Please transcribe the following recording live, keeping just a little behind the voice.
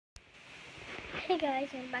Hey guys,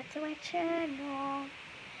 welcome back to my channel.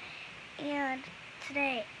 And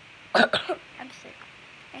today, I'm sick.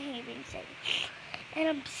 I hate being sick. And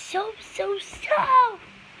I'm so sorry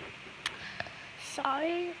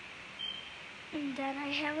that I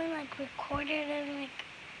haven't recorded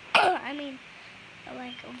and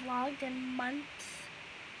vlogged in months.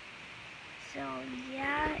 So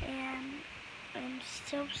yeah, and I'm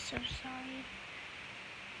so sorry.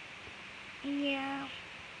 Yeah.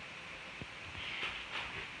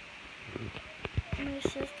 My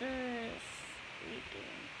sister is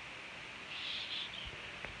sleeping.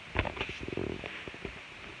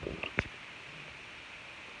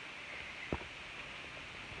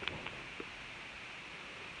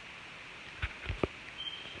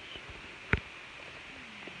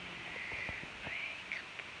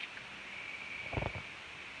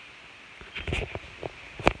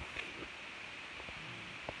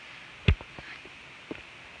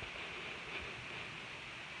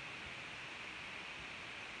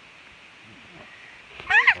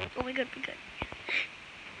 Oh my god, we good.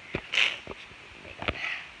 Oh my god.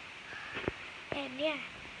 And yeah.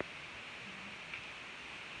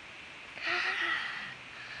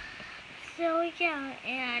 So yeah,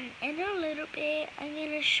 and in a little bit I'm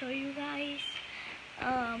gonna show you guys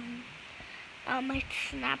my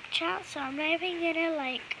Snapchat. So I'm not even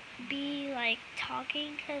gonna be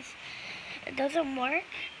talking because it doesn't work.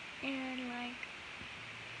 And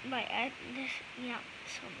yeah,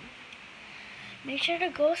 so make sure to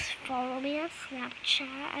go follow me on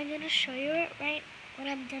Snapchat. I'm gonna show you it right when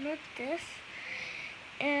I'm done with this.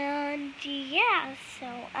 And yeah,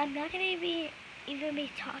 so I'm not gonna even be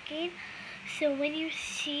talking. So when you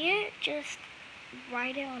see it, just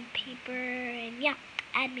write it on paper and yeah,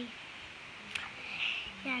 add me.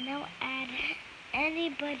 Yeah, now add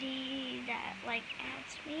anybody that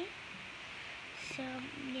adds me. So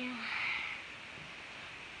yeah.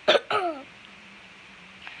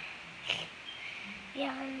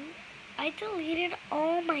 Yeah, I deleted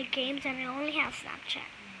all my games and I only have Snapchat.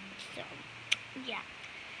 So yeah.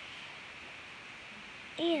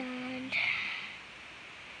 And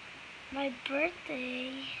my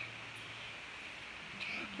birthday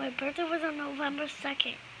was on November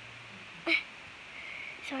 2nd.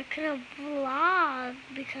 So I couldn't vlog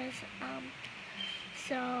because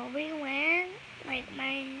so we went my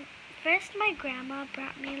grandma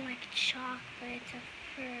brought me chocolates and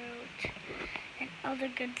fruit and other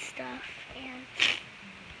good stuff, and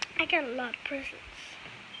I got a lot of presents.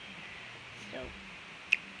 So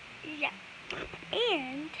yeah.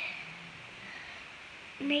 And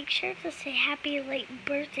make sure to say happy late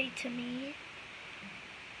birthday to me.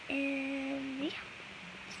 And yeah.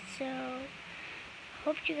 So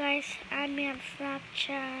hope you guys add me on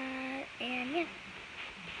Snapchat, and yeah.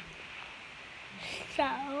 So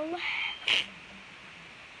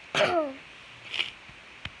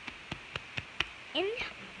and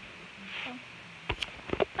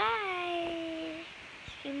bye.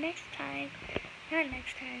 See you next time. Not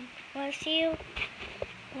next time. Well, see you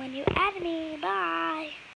when you add me. Bye.